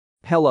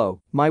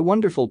Hello, my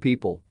wonderful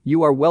people,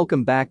 you are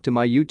welcome back to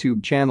my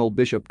YouTube channel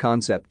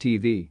Bishopconcept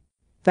TV.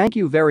 Thank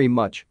you very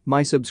much,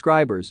 my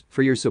subscribers,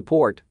 for your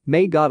support.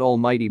 May God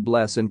Almighty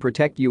bless and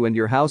protect you and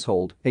your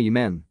household,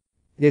 amen.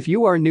 If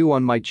you are new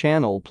on my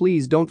channel,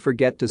 please don't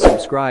forget to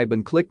subscribe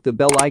and click the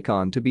bell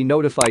icon to be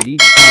notified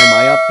each time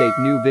I update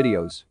new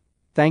videos.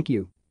 Thank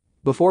you.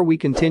 Before we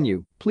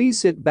continue, please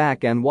sit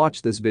back and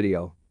watch this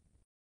video.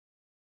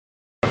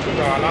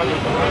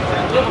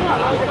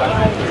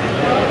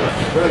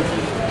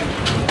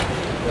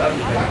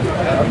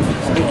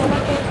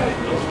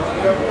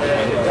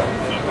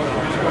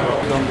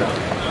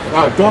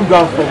 Dumb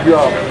down from here.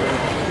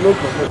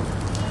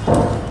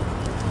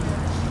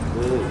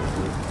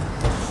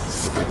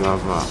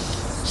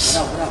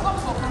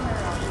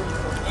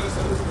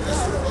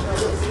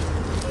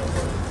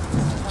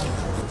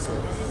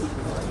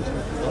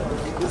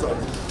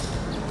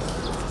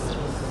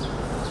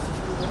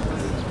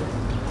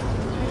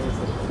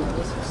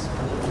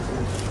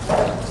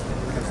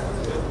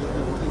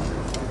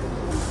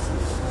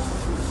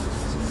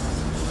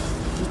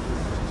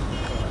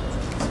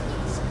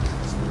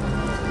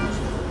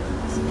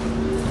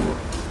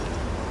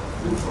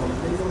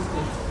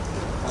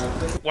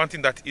 One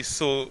thing that is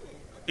so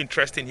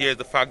interesting here is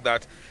the fact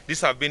that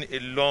this has been a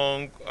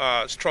long,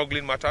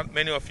 struggling matter.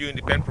 Many of you in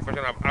the pen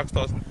profession have asked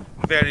us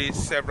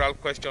several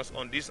questions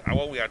on this and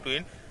what we are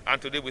doing.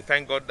 And today we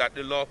thank God that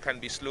the law can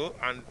be slow,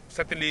 and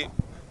certainly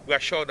we are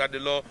sure that the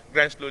law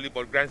grinds slowly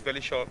but grinds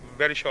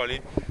very surely.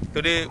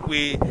 Today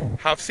we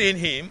have seen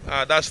him,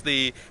 that's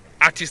the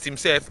artist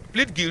himself,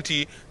 plead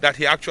guilty that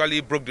he actually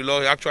broke the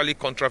law, he actually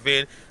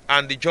contravened,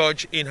 and the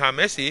judge in her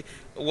mercy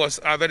was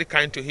very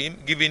kind to him,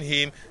 giving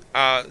him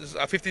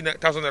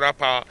 15,000 naira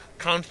per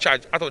count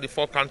charge. Out of the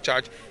 4 count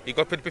charge, he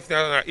got paid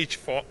 15,000 naira each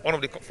for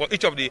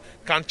each of the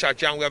count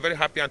charge. And we are very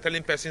happy and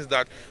telling persons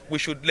that we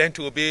should learn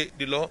to obey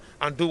the law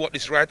and do what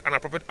is right and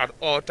appropriate at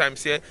all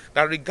times here.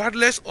 That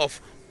regardless of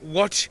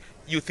what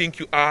you think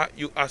you are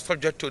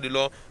subject to the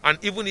law. And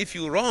even if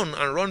you run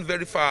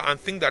very far and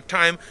think that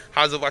time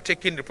has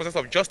overtaken the process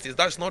of justice,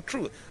 that's not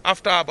true.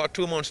 After about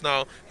 2 months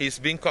now, he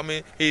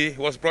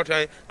was brought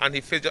here and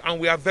he faced,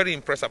 and we are very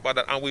impressed about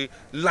that. And we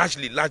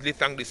largely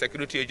thank the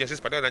security agencies,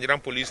 particularly the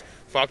Nigerian police,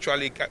 for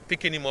actually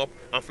picking him up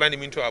and flying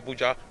him into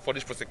Abuja for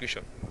this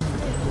prosecution.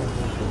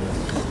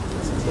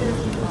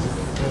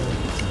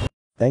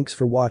 Thanks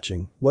for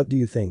watching. What do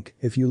you think?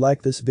 If you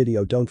like this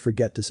video, don't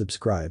forget to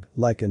subscribe,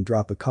 like and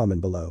drop a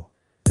comment below.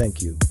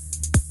 Thank you.